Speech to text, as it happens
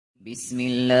بسم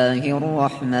الله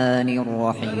الرحمن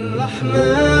الرحيم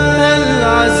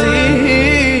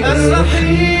العزيز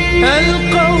الرحيم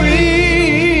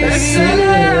القوي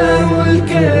السلام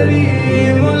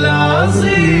الكريم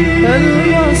العظيم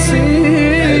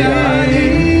البصير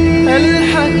العليم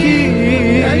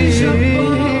الحكيم الجبار.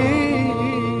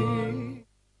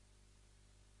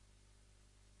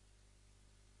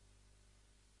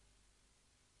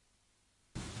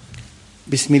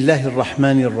 بسم الله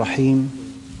الرحمن الرحيم.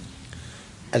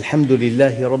 الحمد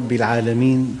لله رب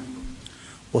العالمين،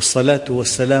 والصلاة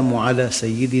والسلام على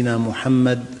سيدنا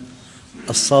محمد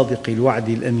الصادق الوعد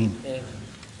الأمين.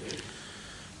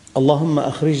 اللهم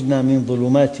أخرجنا من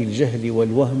ظلمات الجهل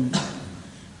والوهم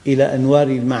إلى أنوار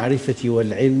المعرفة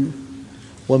والعلم،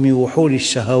 ومن وحول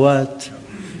الشهوات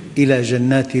إلى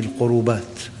جنات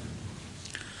القربات.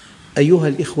 أيها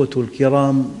الإخوة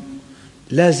الكرام،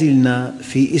 لا زلنا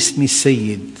في اسم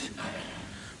السيد،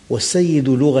 والسيد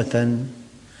لغة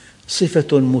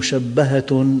صفة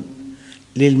مشبهة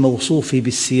للموصوف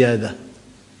بالسيادة،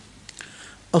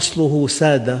 أصله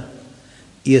ساد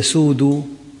يسود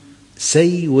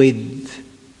سيود،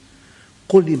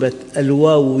 قلبت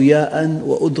الواو ياء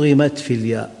وأدغمت في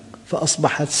الياء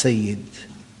فأصبحت سيد.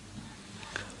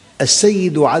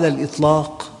 السيد على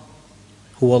الإطلاق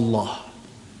هو الله،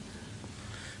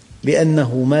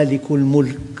 لأنه مالك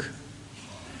الملك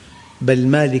بل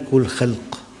مالك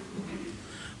الخلق،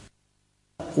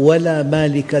 ولا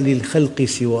مالك للخلق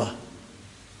سواه.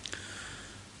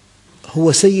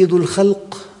 هو سيد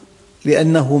الخلق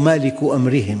لأنه مالك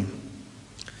أمرهم،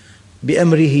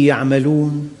 بأمره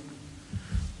يعملون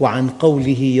وعن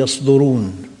قوله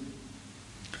يصدرون،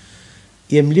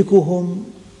 يملكهم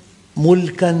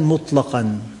ملكاً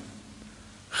مطلقاً،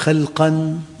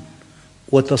 خلقاً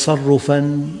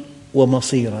وتصرفاً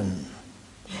ومصيراً.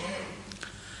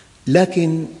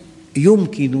 لكن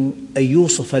يمكن أن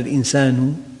يوصف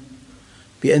الإنسان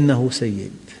بأنه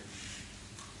سيد،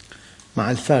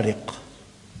 مع الفارق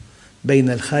بين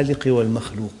الخالق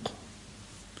والمخلوق.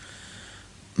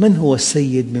 من هو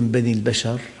السيد من بني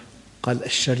البشر؟ قال: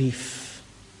 الشريف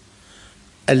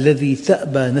الذي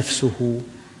تأبى نفسه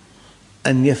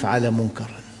أن يفعل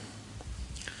منكراً،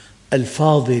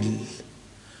 الفاضل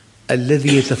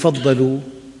الذي يتفضل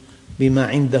بما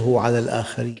عنده على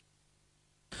الآخرين،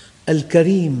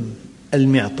 الكريم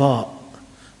المعطاء،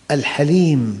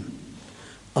 الحليم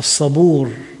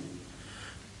الصبور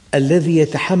الذي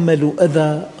يتحمل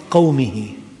أذى قومه،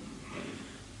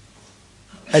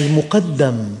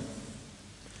 المقدم.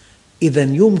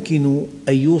 إذن يمكن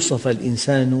أن يوصف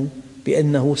الإنسان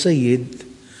بأنه سيد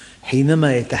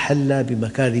حينما يتحلى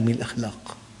بمكارم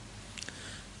الأخلاق.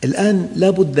 الآن لا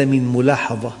بد من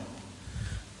ملاحظة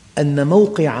أن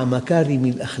موقع مكارم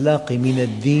الأخلاق من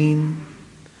الدين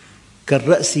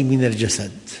كالرأس من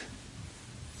الجسد،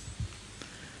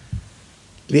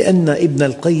 لأن ابن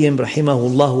القيم رحمه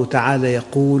الله تعالى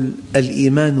يقول: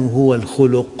 الإيمان هو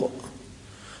الخلق،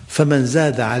 فمن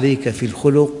زاد عليك في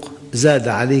الخلق زاد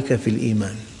عليك في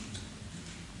الإيمان.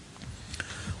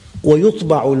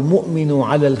 ويطبع المؤمن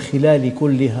على الخلال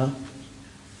كلها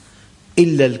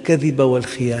إلا الكذب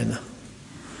والخيانة،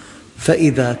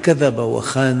 فإذا كذب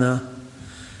وخان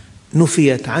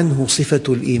نفيت عنه صفة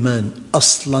الإيمان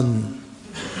أصلاً.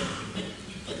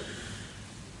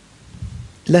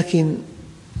 لكن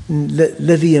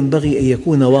الذي ينبغي أن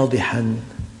يكون واضحاً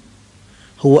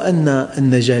هو أن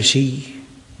النجاشي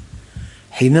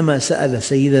حينما سأل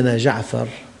سيدنا جعفر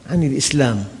عن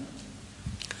الإسلام،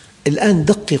 الآن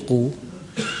دققوا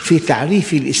في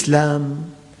تعريف الإسلام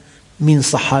من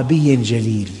صحابي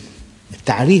جليل،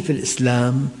 تعريف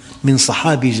الإسلام من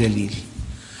صحابي جليل.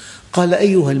 قال: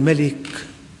 أيها الملك،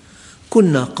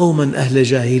 كنا قوماً أهل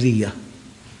جاهلية،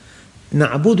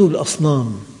 نعبد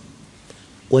الأصنام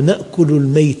ونأكل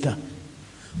الميت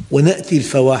ونأتي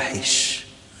الفواحش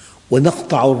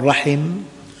ونقطع الرحم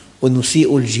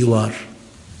ونسيء الجوار.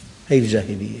 هذه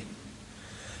الجاهلية،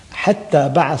 حتى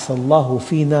بعث الله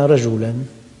فينا رجلاً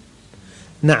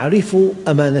نعرف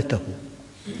أمانته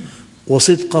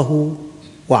وصدقه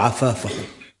وعفافه.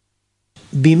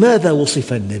 بماذا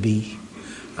وصف النبي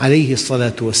عليه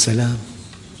الصلاة والسلام؟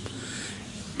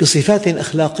 بصفات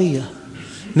أخلاقية،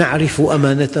 نعرف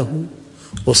أمانته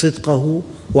وصدقه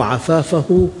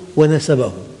وعفافه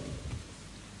ونسبه.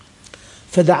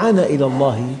 فدعانا إلى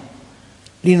الله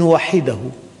لنوحده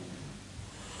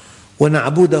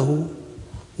ونعبده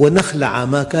ونخلع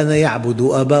ما كان يعبد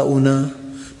آباؤنا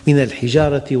من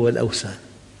الحجارة والأوثان.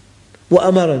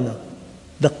 وأمرنا،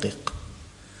 دقق،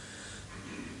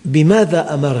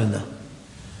 بماذا أمرنا؟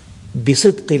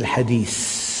 بصدق الحديث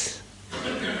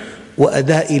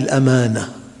وأداء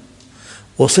الأمانة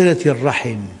وصلة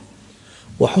الرحم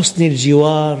وحسن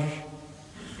الجوار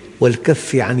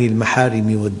والكف عن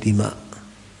المحارم والدماء.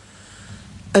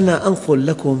 أنا أنقل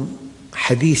لكم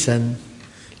حديثاً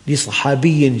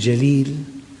لصحابي جليل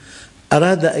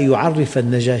أراد أن يعرف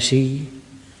النجاشي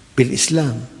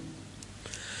بالإسلام.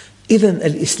 إذن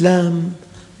الإسلام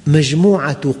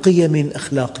مجموعة قيم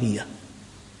أخلاقية.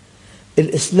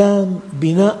 الإسلام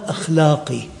بناء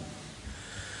أخلاقي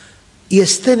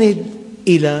يستند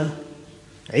إلى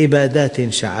عبادات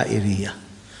شعائرية.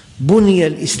 بني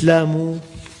الإسلام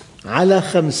على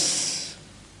 5: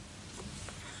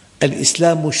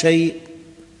 الإسلام شيء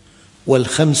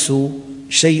والخمس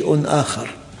شيء آخر.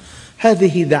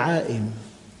 هذه دعائم،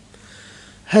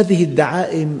 هذه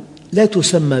الدعائم لا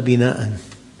تسمى بناء،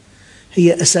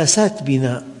 هي أساسات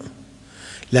بناء،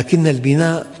 لكن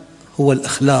البناء هو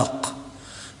الأخلاق.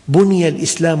 بني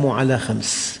الإسلام على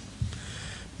 5.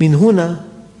 من هنا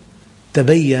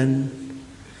تبين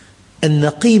أن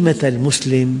قيمة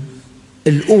المسلم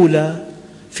الأولى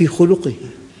في خلقه،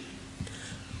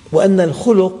 وأن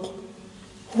الخلق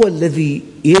هو الذي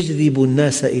يجذب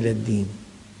الناس إلى الدين،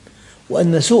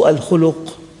 وأن سوء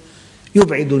الخلق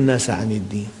يبعد الناس عن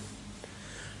الدين.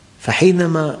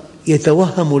 فحينما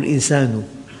يتوهم الإنسان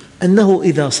أنه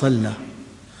إذا صلى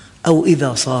أو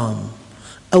إذا صام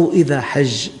أو إذا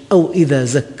حج أو إذا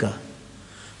زكى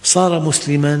صار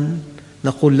مسلماً،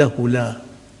 نقول له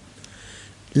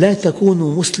لا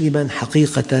تكون مسلماً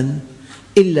حقيقة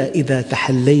إلا إذا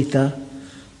تحليت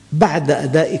بعد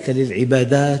أدائك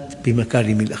للعبادات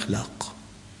بمكارم الأخلاق.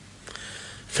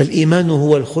 فالإيمان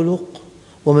هو الخلق،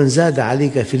 ومن زاد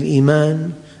عليك في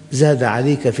الإيمان زاد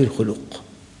عليك في الخلق.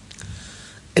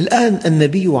 الآن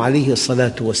النبي عليه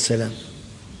الصلاة والسلام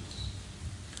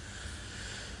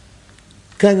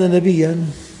كان نبياً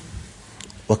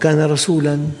وكان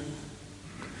رسولاً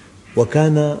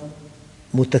وكان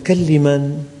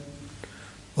متكلماً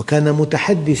وكان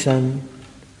متحدثاً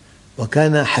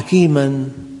وكان حكيماً،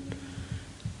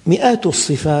 مئات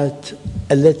الصفات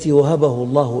التي وهبه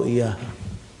الله إياها.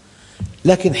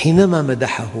 لكن حينما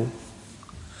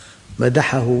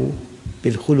مدحه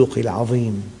بالخلق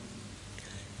العظيم.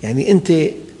 يعني أنت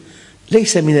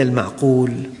ليس من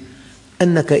المعقول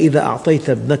أنك إذا أعطيت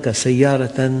ابنك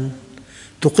سيارة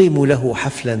تقيم له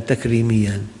حفلاً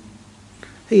تكريمياً.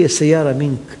 هي السيارة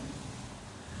منك،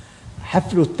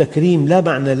 حفل التكريم لا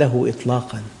معنى له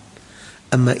إطلاقاً.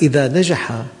 أما إذا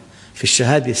نجح في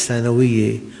الشهادة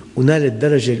الثانوية ونال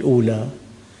الدرجة الأولى،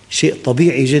 شيء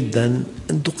طبيعي جداً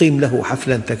أن تقيم له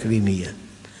حفلاً تكريمياً.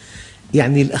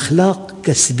 يعني الأخلاق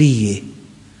كسبية.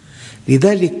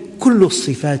 لذلك كل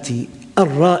الصفات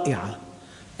الرائعة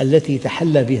التي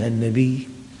تحلى بها النبي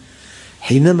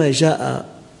حينما جاء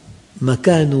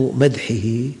مكان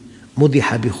مدحه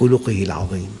مدح بخلقه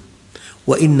العظيم: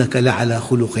 وإنك لعلى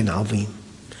خلق عظيم.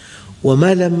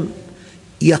 وما لم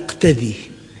يقتدي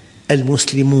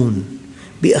المسلمون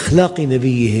بأخلاق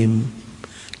نبيهم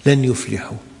لن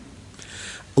يفلحوا.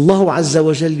 الله عز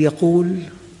وجل يقول: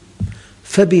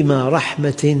 فبما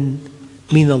رحمة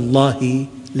من الله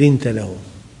لنت لهم.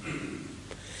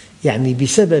 يعني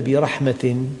بسبب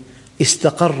رحمة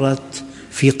استقرت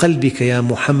في قلبك يا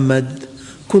محمد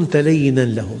كنت ليناً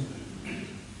لهم،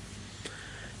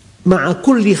 مع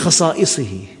كل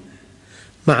خصائصه،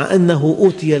 مع أنه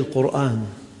أوتي القرآن،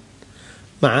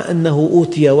 مع أنه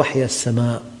أوتي وحي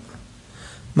السماء،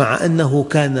 مع أنه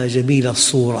كان جميل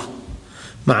الصورة،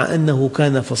 مع أنه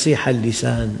كان فصيح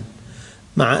اللسان،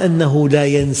 مع أنه لا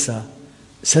ينسى،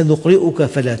 سنقرئك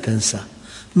فلا تنسى،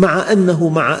 مع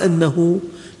أنه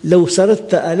لو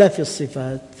سردت آلاف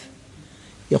الصفات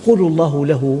يقول الله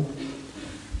له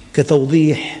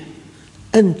كتوضيح: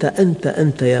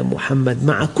 أنت يا محمد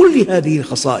مع كل هذه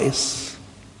الخصائص،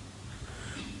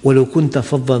 ولو كنت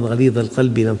فظاً غليظ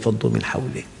القلب لانفضوا من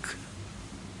حولك.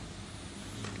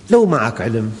 لو معك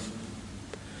علم،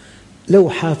 لو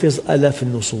حافظ آلاف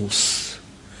النصوص،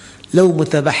 لو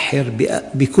متبحر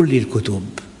بكل الكتب،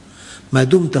 ما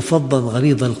دمت فظاً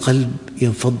غليظ القلب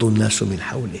ينفض الناس من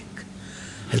حولك.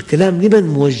 الكلام لمن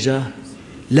موجه؟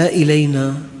 لا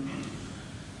إلينا،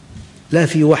 لا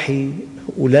في وحي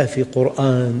ولا في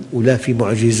قرآن ولا في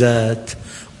معجزات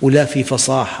ولا في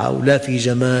فصاحة ولا في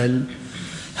جمال.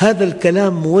 هذا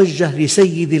الكلام موجه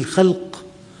لسيد الخلق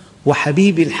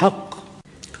وحبيب الحق،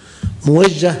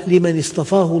 موجه لمن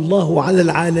اصطفاه الله على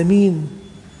العالمين.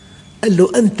 قال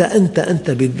له: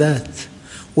 أنت بالذات،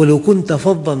 ولو كنت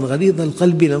فظاً غليظ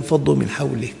القلب لانفضوا من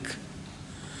حولك.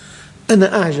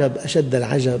 أنا أعجب أشد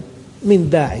العجب من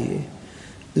داعية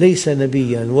ليس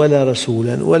نبياً ولا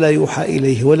رسولاً ولا يوحى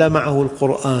إليه ولا معه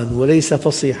القرآن وليس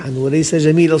فصيحاً وليس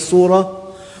جميل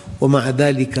الصورة، ومع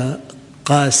ذلك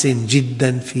قاس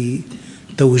جداً في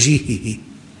توجيهه.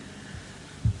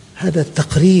 هذا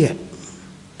التقريع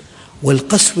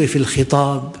والقسوة في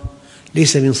الخطاب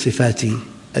ليس من صفات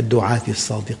الدعاة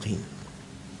الصادقين.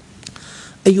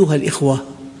 أيها الإخوة،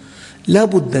 لا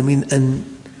بد من أن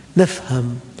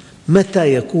نفهم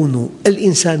متى يكون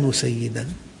الإنسان سيداً: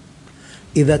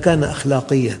 إذا كان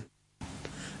أخلاقياً،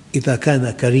 إذا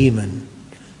كان كريماً،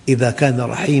 إذا كان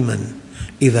رحيماً،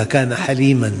 إذا كان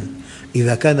حليماً،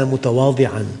 إذا كان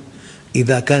متواضعاً،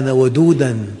 إذا كان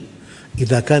ودوداً،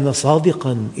 إذا كان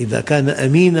صادقاً، إذا كان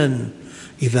أميناً،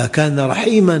 إذا كان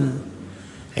رحيماً،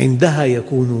 عندها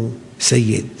يكون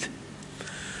سيد.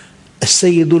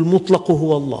 السيد المطلق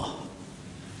هو الله،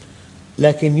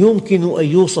 لكن يمكن أن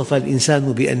يوصف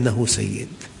الإنسان بأنه سيد،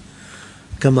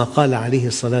 كما قال عليه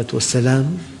الصلاة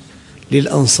والسلام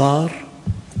للأنصار: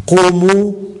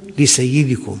 قوموا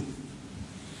لسيدكم.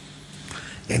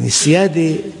 يعني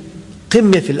السيادة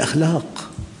قمة في الأخلاق،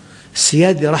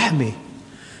 السيادة رحمة،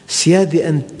 السيادة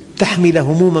أن تحمل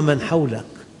هموم من حولك.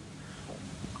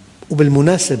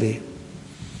 وبالمناسبة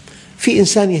في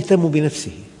إنسان يهتم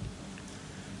بنفسه،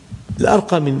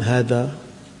 الأرقى من هذا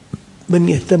من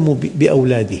يهتم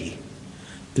بأولاده،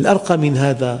 الأرقى من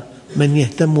هذا من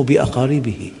يهتم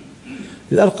بأقاربه،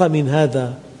 الأرقى من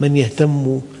هذا من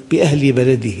يهتم بأهل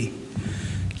بلده.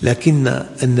 لكن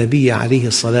النبي عليه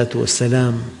الصلاة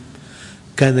والسلام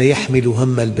كان يحمل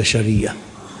هم البشرية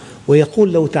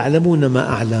ويقول: لو تعلمون ما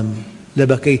أعلم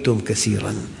لبكيتم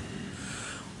كثيراً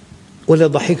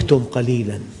ولضحكتم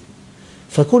قليلاً،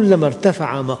 فكلما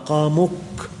ارتفع مقامك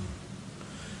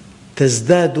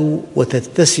تزداد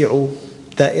وتتسع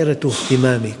دائرة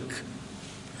اهتمامك.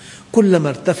 كلما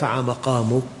ارتفع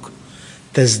مقامك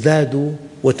تزداد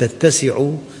وتتسع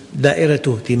دائرة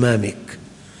اهتمامك.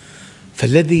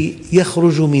 فالذي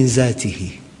يخرج من ذاته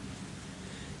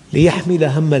ليحمل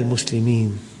هم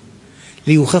المسلمين،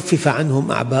 ليخفف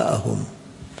عنهم أعباءهم،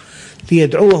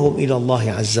 ليدعوهم إلى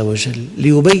الله عز وجل،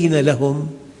 ليبين لهم،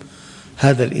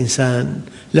 هذا الإنسان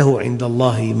له عند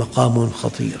الله مقام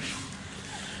خطير.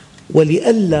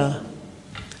 ولئلا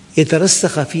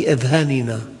يترسخ في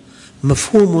أذهاننا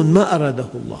مفهوم ما أراده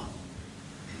الله،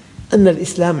 أن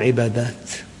الإسلام عبادات،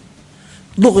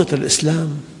 ضغط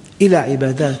الإسلام إلى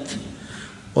عبادات.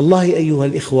 والله أيها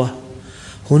الإخوة،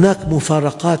 هناك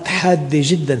مفارقات حادة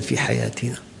جدا في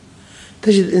حياتنا.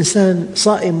 تجد إنسان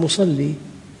صائم مصلي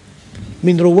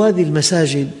من رواد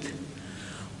المساجد،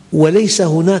 وليس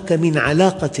هناك من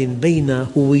علاقة بين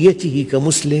هويته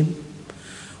كمسلم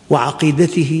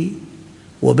وعقيدته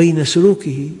وبين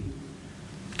سلوكه.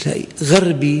 تلاقي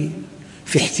غربي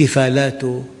في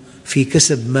احتفالاته، في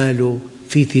كسب ماله،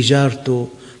 في تجارته،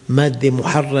 مادة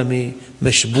محرمة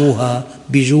مشبوهة،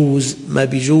 بيجوز ما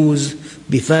بيجوز،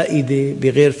 بفائدة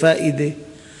بغير فائدة.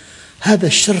 هذا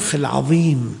الشرخ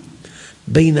العظيم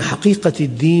بين حقيقة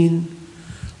الدين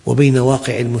وبين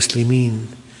واقع المسلمين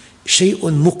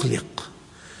شيء مقلق.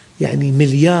 يعني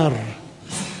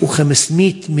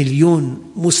 1,500,000,000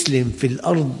 مسلم في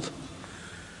الأرض،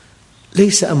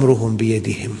 ليس أمرهم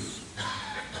بيدهم،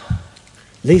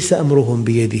 ليس أمرهم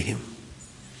بيدهم،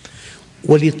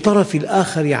 وللطرف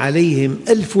الآخر عليهم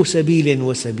 1000 سبيل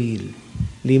وسبيل.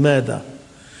 لماذا؟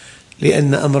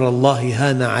 لأن أمر الله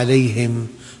هان عليهم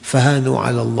فهانوا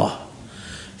على الله.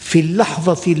 في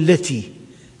اللحظة التي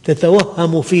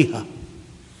تتوهم فيها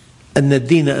أن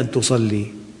الدين أن تصلي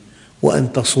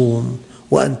وأن تصوم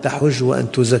وأن تحج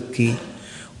وأن تزكي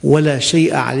ولا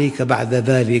شيء عليك بعد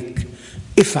ذلك،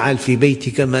 افعل في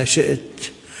بيتك ما شئت،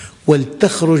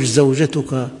 ولتخرج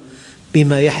زوجتك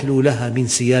بما يحلو لها من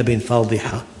ثياب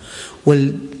فاضحة،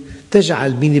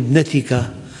 ولتجعل من ابنتك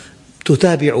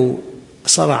تتابع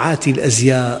صرعات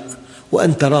الأزياء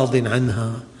وأنت راض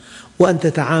عنها، وأن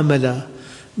تتعامل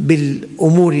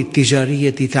بالأمور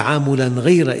التجارية تعاملاً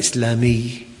غير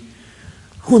إسلامي.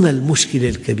 هنا المشكلة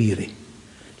الكبيرة.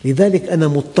 لذلك أنا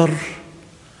مضطر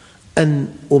أن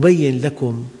أبين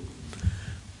لكم،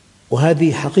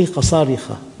 وهذه حقيقة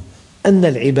صارخة، أن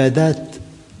العبادات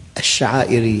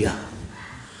الشعائرية،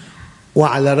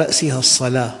 وعلى رأسها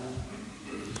الصلاة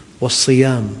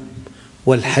والصيام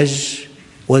والحج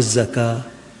والزكاة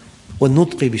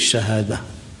والنطق بالشهادة،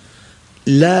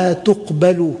 لا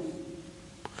تقبل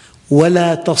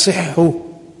ولا تصح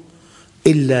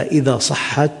إلا إذا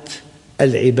صحت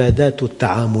العبادات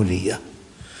التعاملية،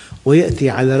 ويأتي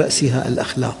على رأسها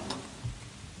الأخلاق.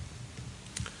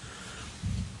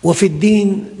 وفي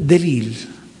الدين دليل،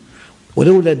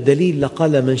 ولولا الدليل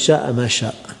لقال من شاء ما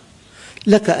شاء.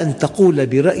 لك أن تقول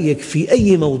برأيك في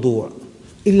أي موضوع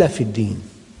إلا في الدين.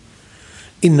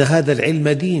 إن هذا العلم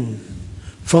دين،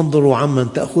 فانظروا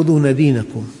عمن تأخذون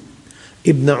دينكم.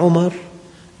 ابن عمر: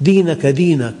 دينك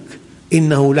دينك،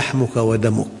 إنه لحمك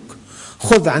ودمك،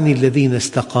 خذ عن الذين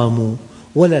استقاموا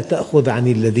ولا تأخذ عن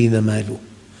الذين مالوا.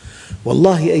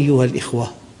 والله أيها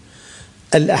الإخوة،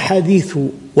 الأحاديث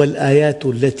والآيات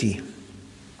التي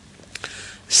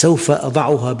سوف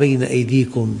أضعها بين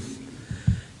أيديكم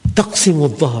تقسم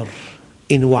الظهر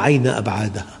إن وعينا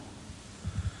أبعادها.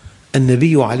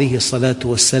 النبي عليه الصلاة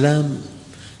والسلام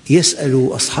يسأل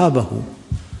أصحابه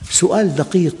سؤال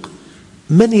دقيق: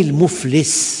 من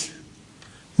المفلس؟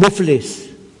 مفلس.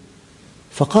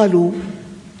 فقالوا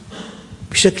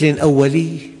بشكل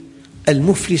أولي: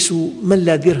 المفلس من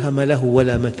لا درهم له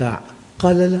ولا متاع.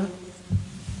 قال: لا،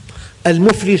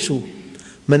 المفلس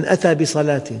من أتى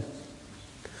بصلاة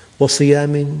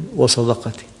وصيام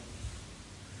وصدقة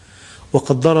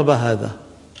وقد ضرب هذا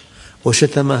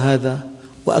وشتم هذا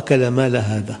وأكل مال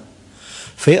هذا،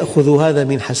 فيأخذ هذا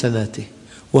من حسناته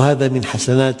وهذا من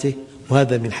حسناته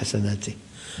وهذا من حسناته،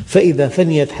 فإذا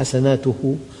فنيت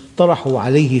حسناته طرحوا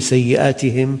عليه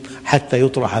سيئاتهم حتى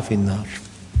يطرح في النار.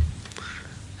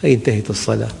 هي انتهت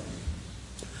الصلاة.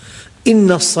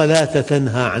 إن الصلاة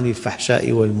تنهى عن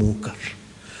الفحشاء والمنكر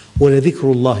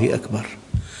ولذكر الله أكبر.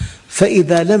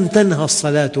 فإذا لم تنهى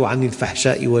الصلاة عن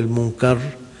الفحشاء والمنكر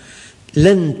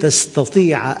لن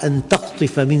تستطيع أن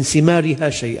تقطف من ثمارها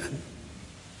شيئا.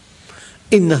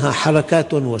 إنها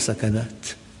حركات وسكنات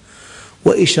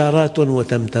وإشارات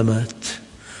وتمتمات،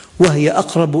 وهي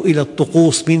أقرب إلى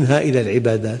الطقوس منها إلى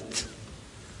العبادات.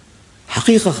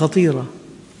 حقيقة خطيرة.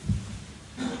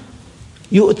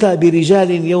 يؤتى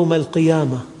برجال يوم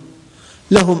القيامة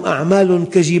لهم أعمال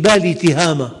كجبال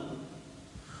تهامة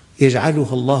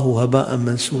يجعلها الله هباء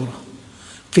منثورا.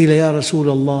 قيل: يا رسول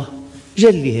الله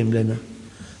جلهم لنا.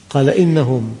 قال: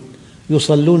 إنهم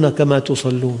يصلون كما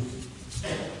تصلون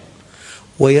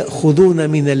ويأخذون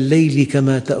من الليل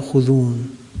كما تأخذون،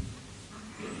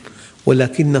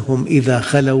 ولكنهم إذا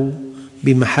خلوا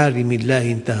بمحارم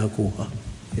الله انتهكوها.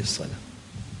 الصلاة.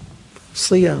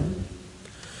 الصيام: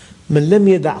 من لم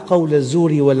يدع قول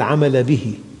الزور والعمل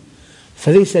به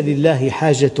فليس لله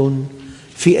حاجة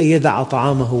في أن يدع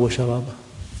طعامه وشرابه.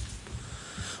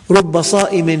 رب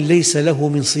صائم ليس له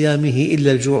من صيامه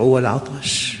إلا الجوع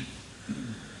والعطش.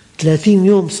 30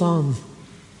 يوم صام.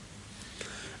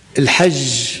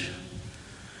 الحج: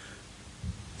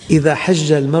 إذا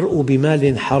حج المرء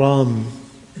بمال حرام،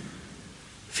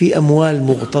 في أموال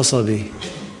مغتصبة،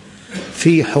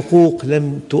 في حقوق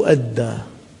لم تؤدى،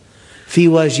 في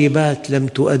واجبات لم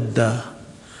تؤدى،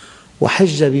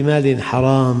 وحج بمال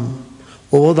حرام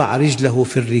ووضع رجله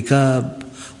في الركاب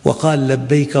وقال: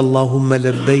 لبيك اللهم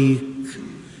لبيك،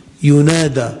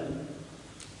 ينادى: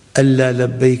 ألا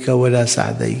لبيك ولا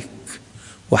سعديك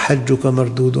وحجك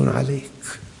مردود عليك.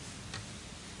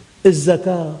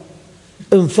 الزكاة: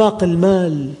 إنفاق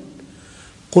المال،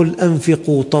 قل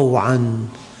أنفقوا طوعا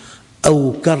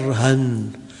أو كرها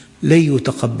لن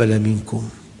يتقبل منكم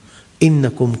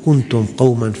إنكم كنتم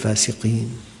قوما فاسقين.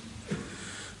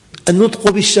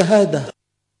 النطق بالشهادة: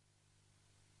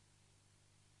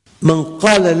 من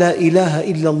قال لا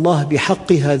إله إلا الله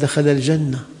بحقها دخل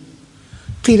الجنة.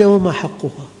 قيل: وما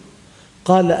حقها؟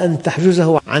 قال: أن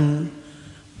تحجزه عن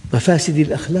مفاسد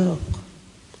الأخلاق،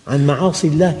 عن معاصي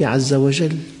الله عز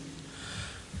وجل.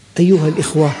 أيها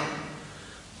الإخوة،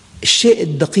 الشيء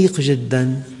الدقيق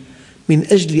جدا من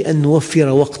أجل أن نوفر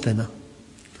وقتنا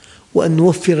وأن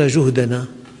نوفر جهدنا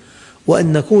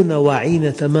وأن نكون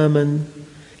واعين تماما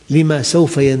لما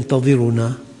سوف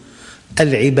ينتظرنا،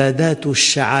 العبادات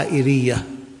الشعائرية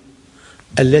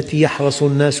التي يحرص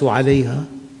الناس عليها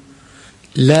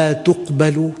لا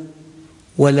تقبل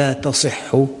ولا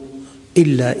تصح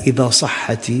إلا إذا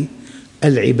صحت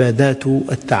العبادات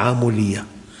التعاملية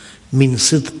من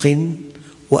صدق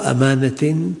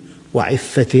وأمانة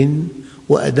وعفة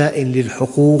وأداء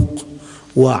للحقوق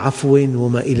وعفو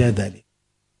وما إلى ذلك.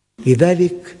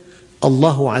 لذلك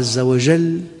الله عز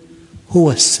وجل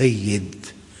هو السيد،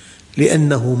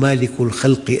 لأنه مالك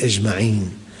الخلق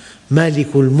أجمعين، مالك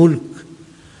الملك.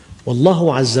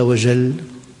 والله عز وجل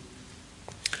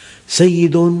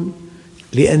سيد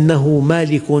لأنه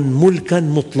مالك ملكا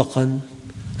مطلقا،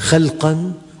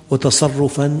 خلقا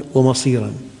وتصرفا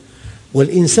ومصيرا.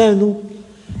 والإنسان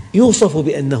يوصف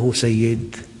بأنه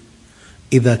سيد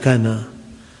إذا كان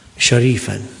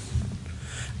شريفا،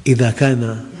 إذا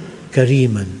كان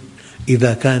كريما،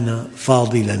 إذا كان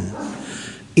فاضلا،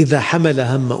 إذا حمل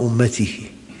هم أمته،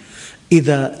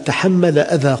 إذا تحمل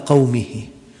أذى قومه،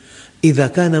 إذا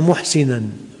كان محسنا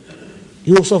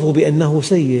يوصف بأنه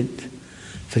سيد.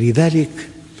 فلذلك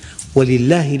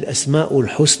ولله الأسماء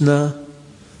الحسنى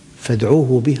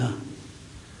فادعوه بها.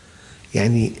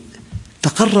 يعني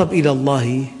تقرب إلى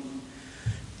الله،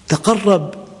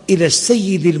 تقرب إلى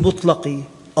السيد المطلق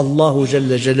الله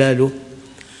جل جلاله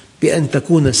بأن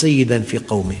تكون سيدا في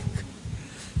قومك.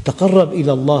 تقرب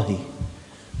إلى الله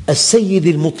السيد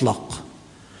المطلق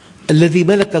الذي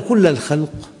ملك كل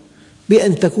الخلق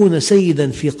بأن تكون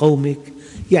سيداً في قومك،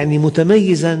 يعني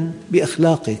متميزاً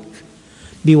بأخلاقك،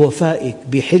 بوفائك،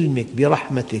 بحلمك،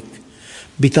 برحمتك،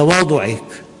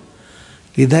 بتواضعك.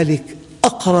 لذلك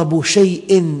أقرب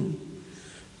شيء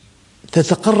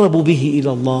تتقرب به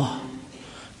إلى الله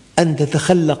أن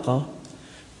تتخلق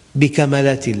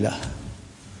بكمالات الله.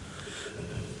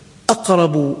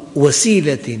 أقرب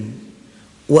وسيلة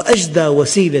وأجدى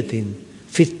وسيلة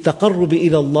في التقرب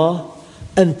إلى الله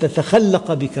أن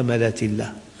تتخلق بكمالات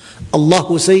الله.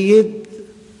 الله سيد،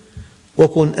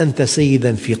 وكن أنت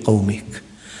سيداً في قومك.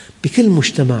 بكل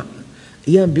مجتمع،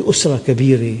 أيام بأسرة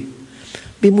كبيرة،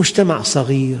 بمجتمع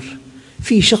صغير،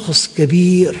 في شخص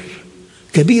كبير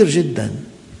كبير جداً،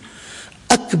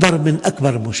 أكبر من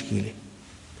أكبر مشكلة،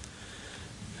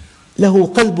 له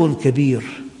قلب كبير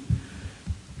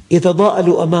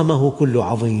يتضاءل أمامه كل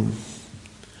عظيم،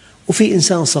 وفي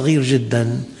إنسان صغير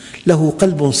جداً له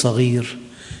قلب صغير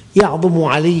يعظم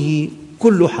عليه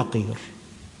كل حقير.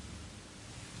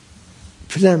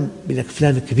 فلان يقول لك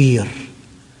فلان كبير،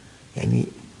 يعني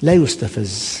لا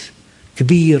يستفز،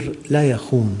 كبير لا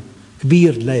يخون،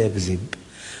 كبير لا يكذب،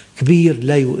 كبير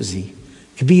لا يؤذي،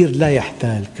 كبير لا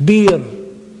يحتال، كبير.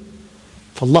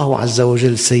 فالله عز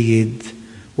وجل سيد،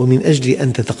 ومن أجل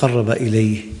أن تتقرب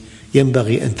إليه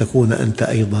ينبغي أن تكون أنت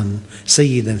أيضاً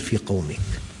سيداً في قومك.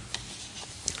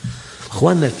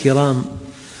 أخواننا الكرام،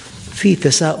 في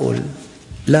تساؤل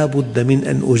لا بد من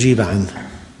أن أجيب عنه.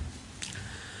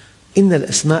 إن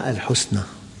الأسماء الحسنى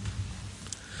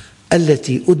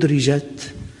التي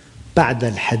أدرجت بعد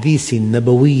الحديث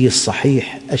النبوي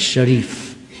الصحيح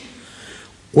الشريف،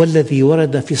 والذي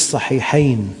ورد في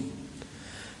الصحيحين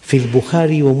في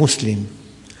البخاري ومسلم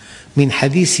من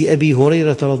حديث أبي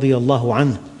هريرة رضي الله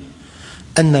عنه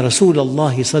أن رسول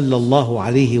الله صلى الله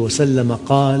عليه وسلم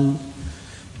قال: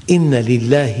 إن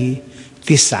لله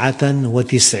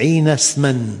 99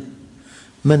 اسماً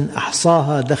من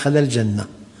أحصاها دخل الجنة.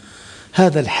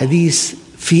 هذا الحديث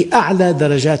في أعلى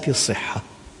درجات الصحة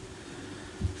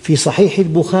في صحيح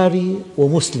البخاري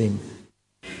ومسلم،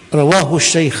 رواه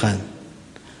الشيخان،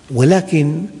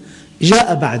 ولكن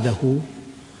جاء بعده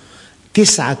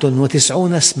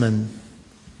 99 اسماً.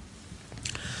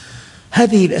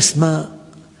 هذه الأسماء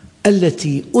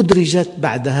التي أدرجت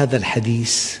بعد هذا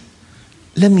الحديث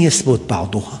لم يثبت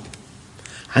بعضها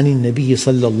عن النبي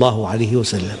صلى الله عليه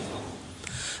وسلم،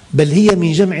 بل هي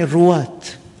من جمع الرواة،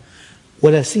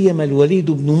 ولا سيما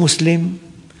الوليد بن مسلم،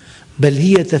 بل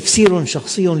هي تفسير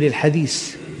شخصي للحديث،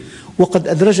 وقد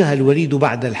أدرجها الوليد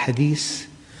بعد الحديث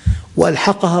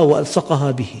وألحقها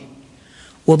وألصقها به،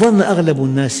 وظن أغلب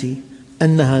الناس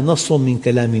أنها نص من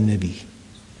كلام النبي.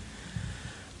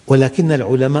 ولكن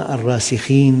العلماء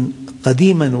الراسخين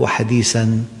قديماً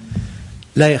وحديثاً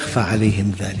لا يخفى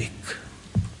عليهم ذلك.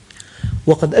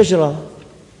 وقد أجرى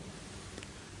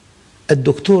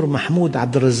الدكتور محمود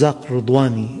عبد الرزاق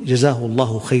الرضواني جزاه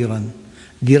الله خيراً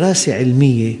دراسة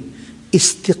علمية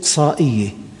استقصائية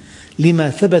لما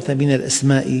ثبت من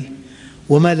الأسماء،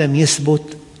 وما لم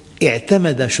يثبت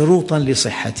اعتمد شروطاً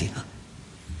لصحتها.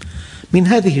 من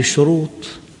هذه الشروط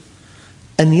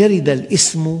أن يرد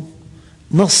الاسم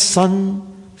نصاً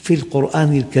في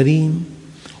القرآن الكريم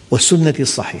والسنة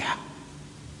الصحيحة،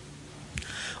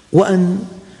 وأن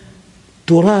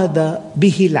تراد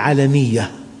به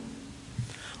العلمية،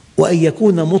 وأن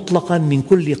يكون مطلقاً من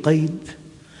كل قيد،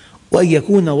 وأن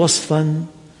يكون وصفاً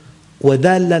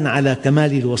ودالاً على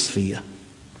كمال الوصفية.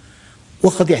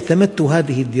 وقد اعتمدت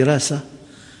هذه الدراسة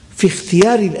في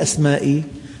اختيار الأسماء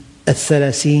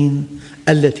 30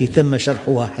 التي تم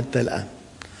شرحها حتى الآن،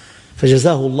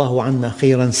 فجزاه الله عنا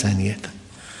خيراً ثانية.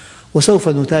 وسوف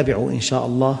نتابع إن شاء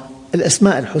الله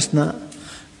الأسماء الحسنى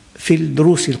في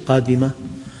الدروس القادمة.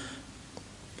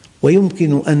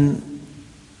 ويمكن أن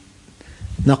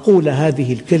نقول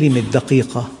هذه الكلمة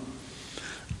الدقيقة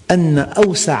أن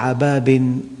أوسع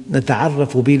باب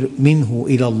نتعرف منه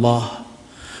إلى الله،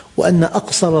 وأن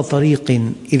أقصر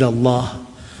طريق إلى الله،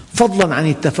 فضلاً عن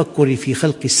التفكر في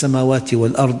خلق السماوات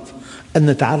والأرض، أن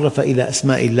نتعرف إلى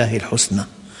أسماء الله الحسنى.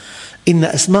 إن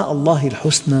أسماء الله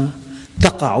الحسنى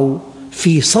تقع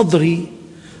في صدر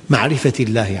معرفة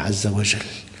الله عز وجل.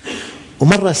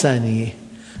 ومرة ثانية،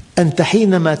 أنت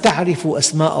حينما تعرف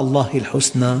أسماء الله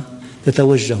الحسنى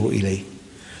تتوجه إليه،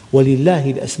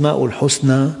 ولله الأسماء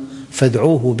الحسنى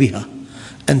فادعوه بها.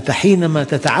 أنت حينما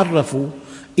تتعرف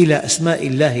إلى أسماء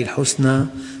الله الحسنى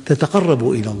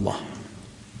تتقرب إلى الله،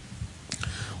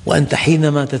 وأنت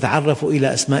حينما تتعرف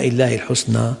إلى أسماء الله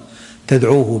الحسنى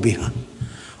تدعوه بها.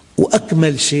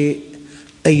 وأكمل شيء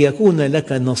أن يكون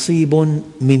لك نصيب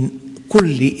من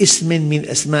كل اسم من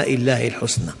أسماء الله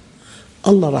الحسنى.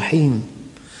 الله رحيم،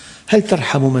 هل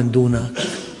ترحم من دونك؟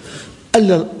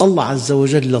 الله عز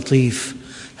وجل لطيف،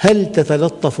 هل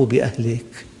تتلطف بأهلك؟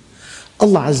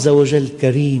 الله عز وجل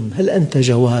كريم، هل أنت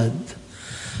جواد؟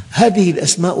 هذه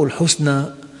الأسماء الحسنى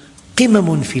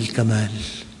قمم في الكمال،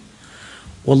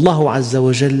 والله عز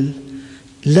وجل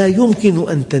لا يمكن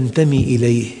أن تنتمي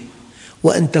إليه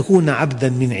وأن تكون عبداً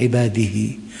من عباده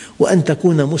وأن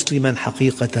تكون مسلماً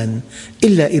حقيقة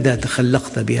إلا إذا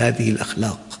تخلقت بهذه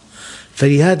الأخلاق.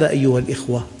 فلهذا أيها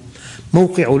الإخوة،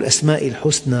 موقع الأسماء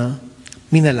الحسنى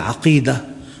من العقيدة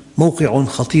موقع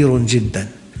خطير جداً،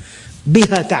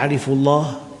 بها تعرف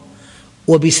الله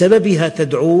وبسببها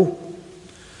تدعوه،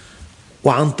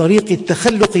 وعن طريق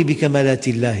التخلق بكمالات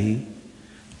الله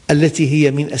التي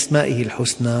هي من أسمائه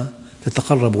الحسنى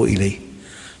تتقرب إليه.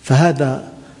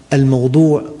 فهذا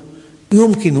الموضوع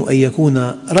يمكن أن يكون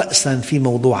رأساً في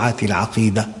موضوعات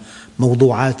العقيدة،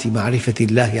 موضوعات معرفة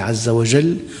الله عز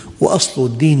وجل، وأصل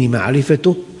الدين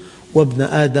معرفته. وابن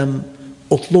آدم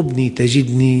اطلبني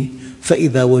تجدني،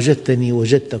 فإذا وجدتني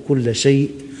وجدت كل شيء،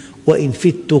 وإن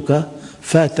فتك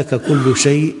فاتك كل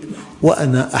شيء،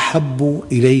 وأنا أحب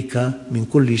إليك من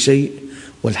كل شيء،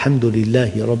 والحمد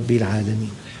لله رب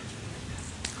العالمين.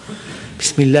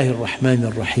 بسم الله الرحمن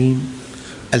الرحيم،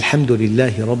 الحمد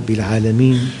لله رب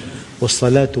العالمين،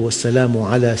 والصلاة والسلام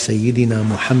على سيدنا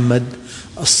محمد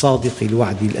الصادق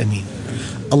الوعد الأمين.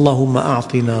 اللهم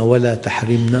أعطنا ولا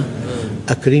تحرمنا،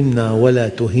 أكرمنا ولا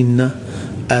تهنا،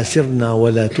 آثرنا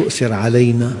ولا تؤثر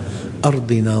علينا،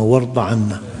 أرضنا وارض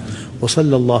عنا.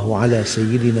 وصلى الله على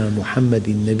سيدنا محمد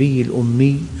النبي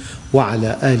الأمي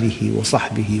وعلى آله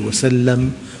وصحبه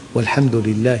وسلم، والحمد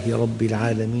لله رب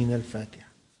العالمين. الفاتحة.